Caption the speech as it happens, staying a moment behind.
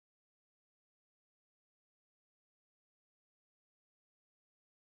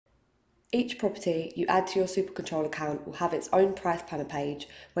Each property you add to your SuperControl account will have its own price planner page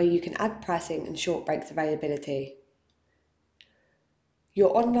where you can add pricing and short breaks availability.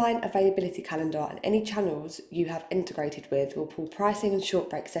 Your online availability calendar and any channels you have integrated with will pull pricing and short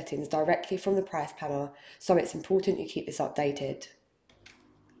break settings directly from the price planner, so it's important you keep this updated.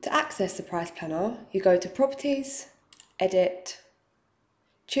 To access the price planner, you go to Properties, Edit,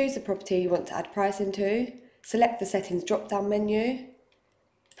 choose the property you want to add pricing to, select the Settings drop-down menu,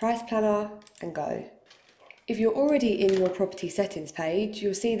 Price Planner, and go. If you're already in your property settings page,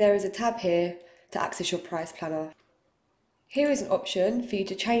 you'll see there is a tab here to access your price planner. Here is an option for you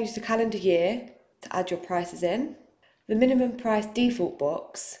to change the calendar year to add your prices in. The minimum price default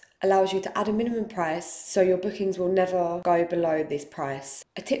box allows you to add a minimum price so your bookings will never go below this price.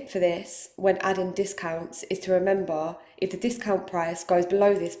 A tip for this when adding discounts is to remember if the discount price goes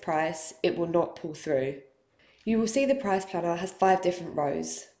below this price, it will not pull through. You will see the price planner has 5 different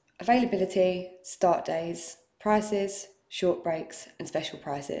rows: availability, start days, prices, short breaks, and special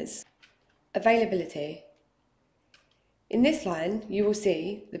prices. Availability. In this line, you will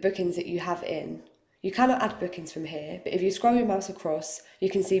see the bookings that you have in. You cannot add bookings from here, but if you scroll your mouse across, you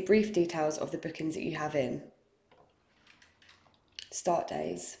can see brief details of the bookings that you have in. Start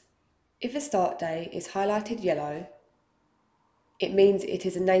days. If a start day is highlighted yellow, it means it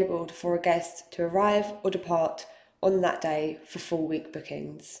is enabled for a guest to arrive or depart on that day for full week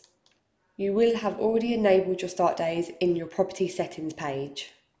bookings. You will have already enabled your start days in your property settings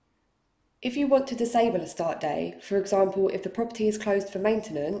page. If you want to disable a start day, for example if the property is closed for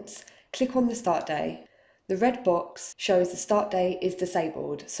maintenance, click on the start day. The red box shows the start day is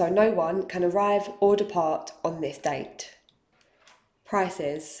disabled, so no one can arrive or depart on this date.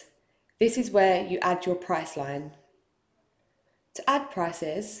 Prices. This is where you add your price line. To add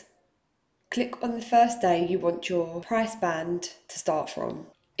prices, click on the first day you want your price band to start from.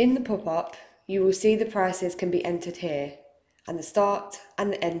 In the pop-up, you will see the prices can be entered here, and the start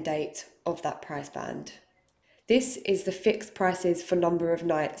and the end date of that price band. This is the fixed prices for number of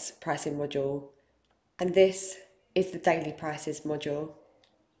nights pricing module, and this is the daily prices module.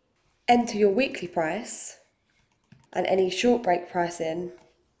 Enter your weekly price and any short break pricing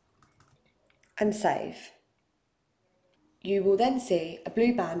and save. You will then see a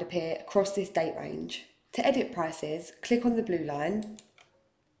blue band appear across this date range. To edit prices, click on the blue line,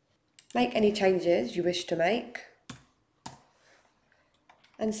 make any changes you wish to make,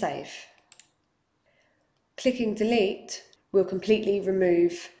 and save. Clicking delete will completely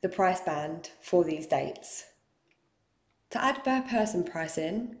remove the price band for these dates. To add per person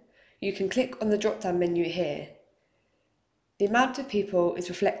pricing, you can click on the drop-down menu here. The amount of people is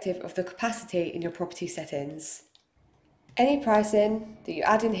reflective of the capacity in your property settings. Any pricing that you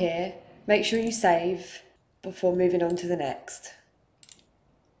add in here, make sure you save before moving on to the next.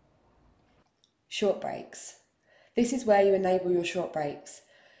 Short breaks. This is where you enable your short breaks.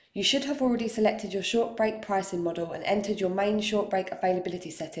 You should have already selected your short break pricing model and entered your main short break availability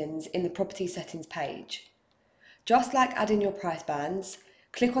settings in the property settings page. Just like adding your price bands,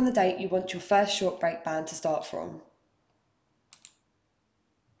 click on the date you want your first short break band to start from.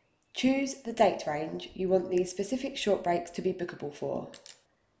 Choose the date range you want these specific short breaks to be bookable for.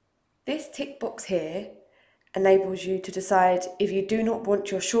 This tick box here enables you to decide if you do not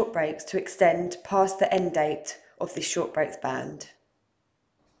want your short breaks to extend past the end date of this short breaks band.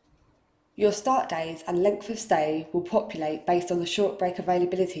 Your start days and length of stay will populate based on the short break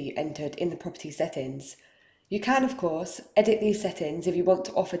availability you entered in the property settings. You can, of course, edit these settings if you want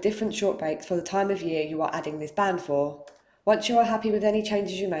to offer different short breaks for the time of year you are adding this band for. Once you are happy with any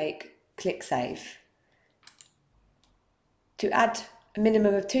changes you make, click Save. To add a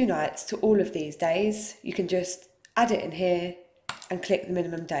minimum of 2 nights to all of these days, you can just add it in here and click the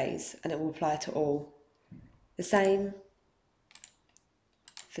minimum days and it will apply to all. The same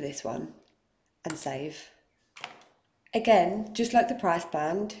for this one, and save. Again, just like the price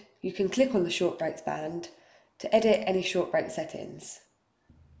band, you can click on the short breaks band to edit any short break settings.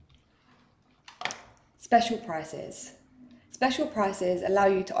 Special prices. Special prices allow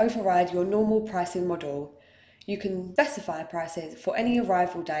you to override your normal pricing model. You can specify prices for any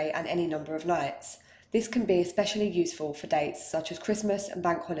arrival day and any number of nights. This can be especially useful for dates such as Christmas and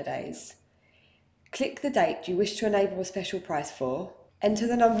bank holidays. Click the date you wish to enable a special price for, enter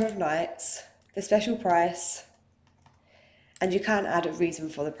the number of nights, the special price, and you can add a reason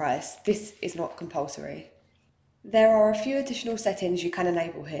for the price. This is not compulsory. There are a few additional settings you can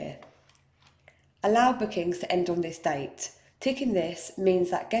enable here. Allow bookings to end on this date. Ticking this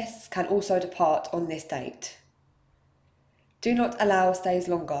means that guests can also depart on this date. Do not allow stays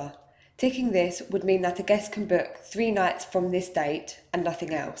longer. Ticking this would mean that a guest can book 3 nights from this date and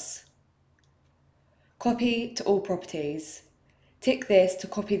nothing else. Copy to all properties. Tick this to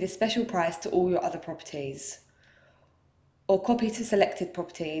copy the special price to all your other properties. Or copy to selected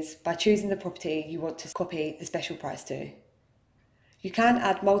properties by choosing the property you want to copy the special price to. You can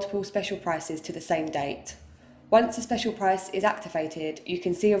add multiple special prices to the same date. Once the special price is activated, you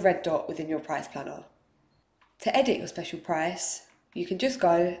can see a red dot within your price planner. To edit your special price, you can just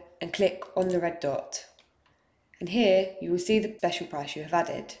go and click on the red dot. And here you will see the special price you have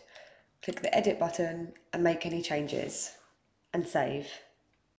added. Click the edit button and make any changes, and save.